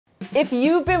If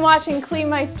you've been watching Clean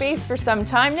My Space for some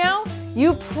time now,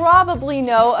 you probably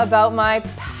know about my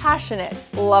passionate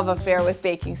love affair with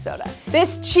baking soda.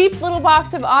 This cheap little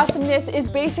box of awesomeness is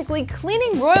basically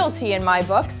cleaning royalty in my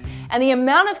books, and the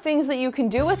amount of things that you can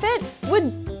do with it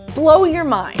would blow your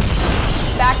mind.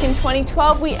 Back in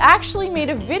 2012, we actually made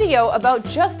a video about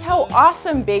just how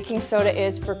awesome baking soda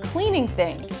is for cleaning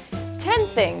things. 10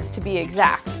 things to be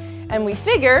exact. And we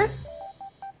figure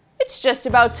it's just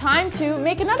about time to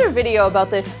make another video about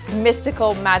this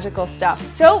mystical, magical stuff.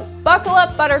 So buckle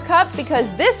up, Buttercup,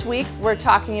 because this week we're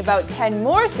talking about 10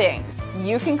 more things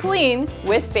you can clean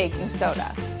with baking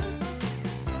soda.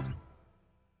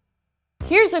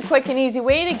 Here's a quick and easy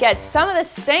way to get some of the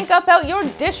stank up out your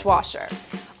dishwasher.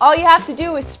 All you have to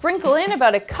do is sprinkle in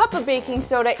about a cup of baking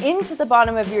soda into the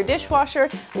bottom of your dishwasher,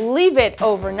 leave it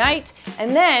overnight,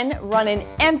 and then run an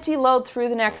empty load through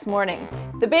the next morning.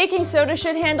 The baking soda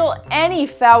should handle any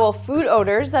foul food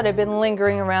odors that have been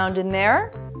lingering around in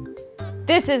there.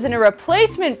 This isn't a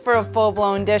replacement for a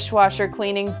full-blown dishwasher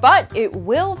cleaning, but it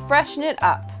will freshen it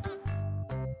up.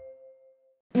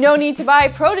 No need to buy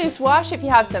produce wash if you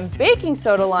have some baking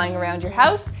soda lying around your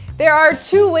house. There are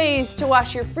 2 ways to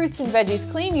wash your fruits and veggies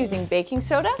clean using baking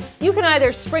soda. You can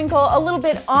either sprinkle a little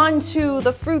bit onto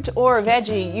the fruit or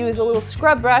veggie, use a little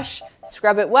scrub brush,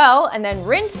 scrub it well, and then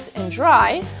rinse and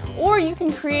dry. Or you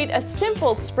can create a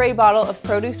simple spray bottle of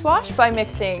produce wash by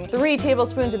mixing 3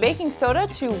 tablespoons of baking soda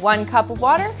to 1 cup of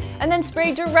water, and then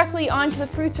spray directly onto the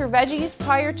fruits or veggies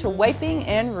prior to wiping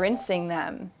and rinsing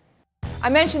them. I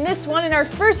mentioned this one in our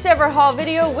first ever haul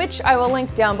video, which I will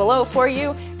link down below for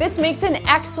you. This makes an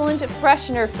excellent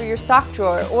freshener for your sock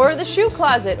drawer or the shoe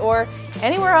closet or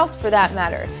anywhere else for that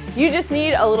matter. You just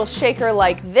need a little shaker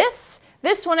like this.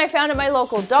 This one I found at my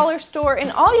local dollar store,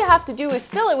 and all you have to do is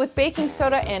fill it with baking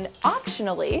soda and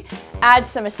optionally add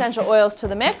some essential oils to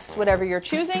the mix, whatever you're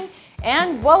choosing,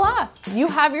 and voila, you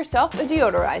have yourself a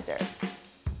deodorizer.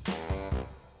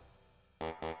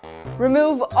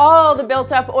 Remove all the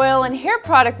built-up oil and hair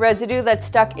product residue that's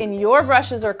stuck in your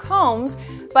brushes or combs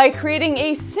by creating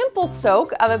a simple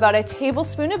soak of about a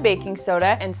tablespoon of baking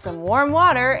soda and some warm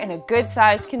water in a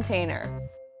good-sized container.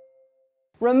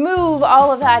 Remove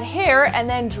all of that hair and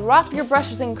then drop your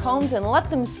brushes and combs and let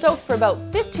them soak for about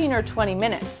 15 or 20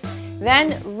 minutes.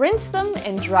 Then rinse them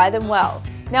and dry them well.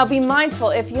 Now be mindful,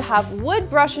 if you have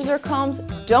wood brushes or combs,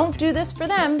 don't do this for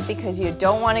them because you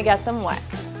don't want to get them wet.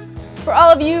 For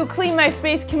all of you Clean My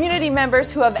Space community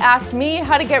members who have asked me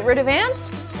how to get rid of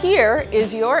ants, here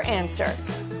is your answer.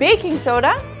 Baking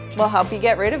soda will help you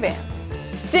get rid of ants.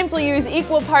 Simply use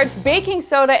equal parts baking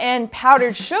soda and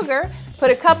powdered sugar. Put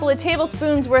a couple of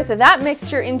tablespoons worth of that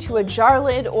mixture into a jar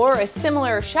lid or a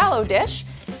similar shallow dish.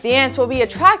 The ants will be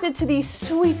attracted to the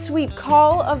sweet, sweet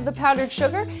call of the powdered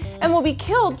sugar and will be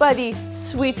killed by the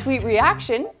sweet, sweet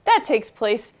reaction that takes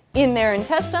place in their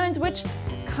intestines, which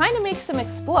kind of makes them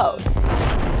explode.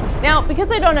 Now,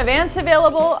 because I don't have ants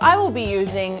available, I will be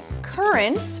using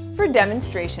currants for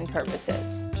demonstration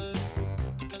purposes.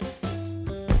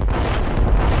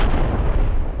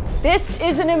 This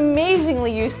is an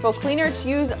amazingly useful cleaner to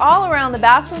use all around the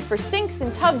bathroom for sinks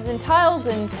and tubs and tiles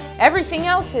and everything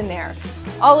else in there.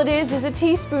 All it is a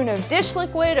teaspoon of dish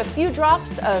liquid, a few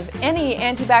drops of any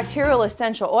antibacterial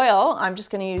essential oil, I'm just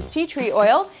going to use tea tree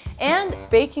oil, and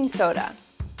baking soda.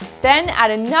 Then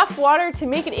add enough water to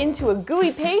make it into a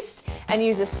gooey paste and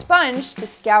use a sponge to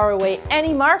scour away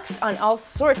any marks on all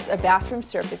sorts of bathroom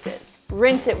surfaces.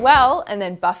 Rinse it well and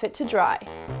then buff it to dry.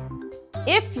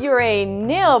 If you're a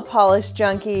nail polish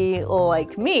junkie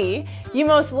like me, you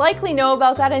most likely know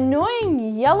about that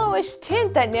annoying yellowish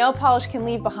tint that nail polish can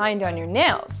leave behind on your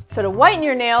nails. So to whiten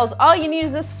your nails, all you need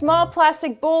is a small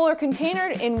plastic bowl or container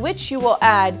in which you will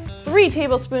add 3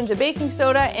 tablespoons of baking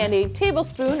soda and a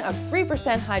tablespoon of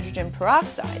 3% hydrogen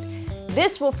peroxide.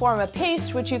 This will form a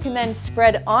paste which you can then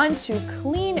spread onto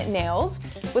clean nails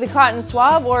with a cotton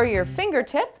swab or your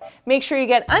fingertip. Make sure you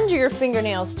get under your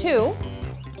fingernails too.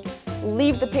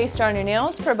 Leave the paste on your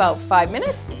nails for about 5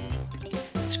 minutes.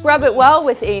 Scrub it well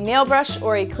with a nail brush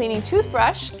or a cleaning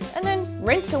toothbrush, and then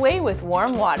rinse away with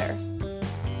warm water.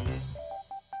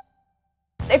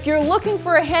 If you're looking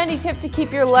for a handy tip to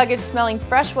keep your luggage smelling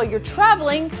fresh while you're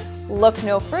traveling, look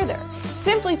no further.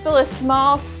 Simply fill a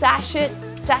small sachet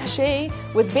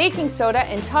with baking soda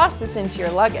and toss this into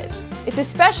your luggage. It's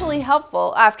especially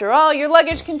helpful. After all, your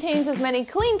luggage contains as many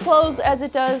clean clothes as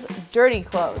it does dirty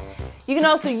clothes. You can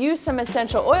also use some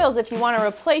essential oils if you want to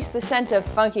replace the scent of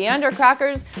funky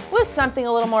undercrackers with something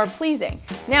a little more pleasing.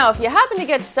 Now, if you happen to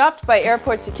get stopped by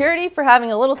airport security for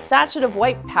having a little sachet of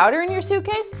white powder in your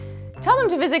suitcase, tell them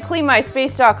to visit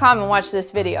cleanmyspace.com and watch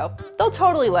this video. They'll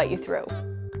totally let you through.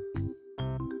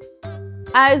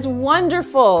 As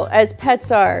wonderful as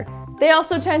pets are, they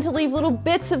also tend to leave little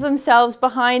bits of themselves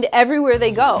behind everywhere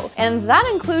they go, and that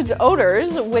includes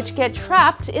odors which get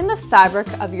trapped in the fabric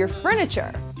of your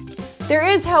furniture. There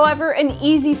is, however, an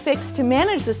easy fix to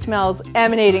manage the smells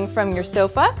emanating from your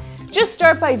sofa. Just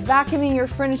start by vacuuming your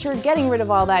furniture, getting rid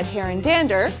of all that hair and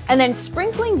dander, and then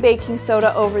sprinkling baking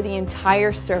soda over the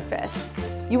entire surface.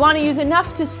 You want to use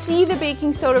enough to see the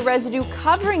baking soda residue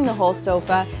covering the whole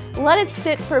sofa. Let it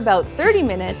sit for about 30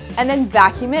 minutes and then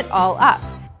vacuum it all up.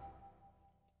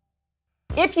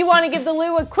 If you want to give the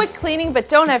loo a quick cleaning but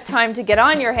don't have time to get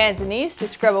on your hands and knees to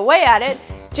scrub away at it,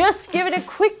 just give it a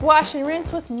quick wash and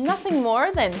rinse with nothing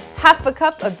more than half a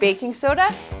cup of baking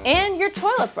soda and your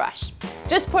toilet brush.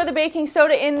 Just pour the baking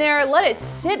soda in there, let it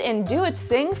sit and do its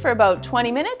thing for about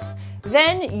 20 minutes.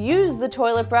 Then use the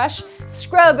toilet brush,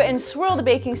 scrub and swirl the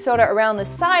baking soda around the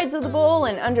sides of the bowl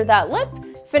and under that lip.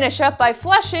 Finish up by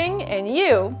flushing and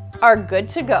you are good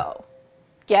to go.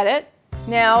 Get it?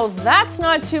 Now that's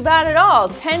not too bad at all.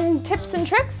 10 tips and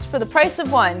tricks for the price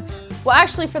of one. Well,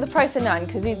 actually for the price of none,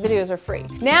 because these videos are free.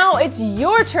 Now it's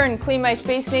your turn, Clean My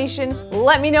Space Nation.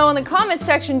 Let me know in the comments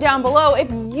section down below if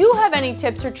you have any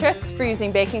tips or tricks for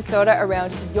using baking soda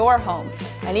around your home.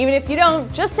 And even if you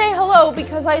don't, just say hello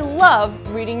because I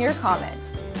love reading your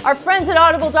comments. Our friends at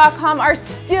Audible.com are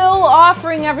still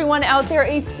offering everyone out there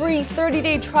a free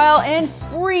 30-day trial and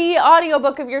free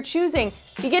audiobook of your choosing.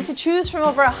 You get to choose from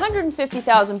over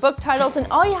 150,000 book titles, and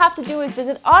all you have to do is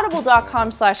visit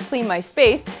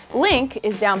audible.com/cleanmyspace. Link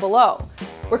is down below.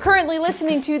 We're currently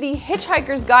listening to The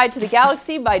Hitchhiker's Guide to the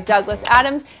Galaxy by Douglas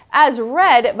Adams, as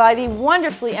read by the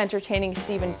wonderfully entertaining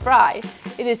Stephen Fry.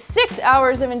 It is 6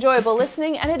 hours of enjoyable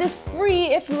listening, and it is free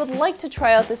if you would like to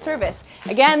try out the service.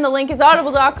 Again, the link is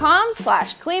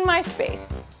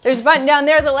audible.com/cleanmyspace. There's a button down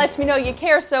there that lets me know you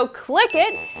care, so click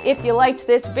it if you liked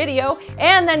this video,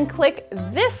 and then click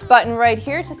this button right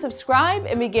here to subscribe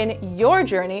and begin your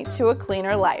journey to a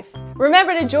cleaner life.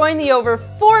 Remember to join the over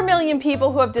 4 million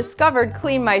people who have discovered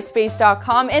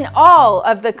CleanMySpace.com and all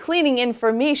of the cleaning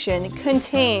information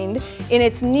contained in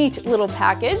its neat little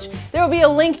package. There will be a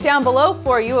link down below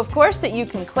for you, of course, that you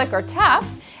can click or tap.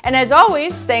 And as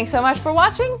always, thanks so much for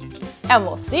watching, and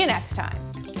we'll see you next time.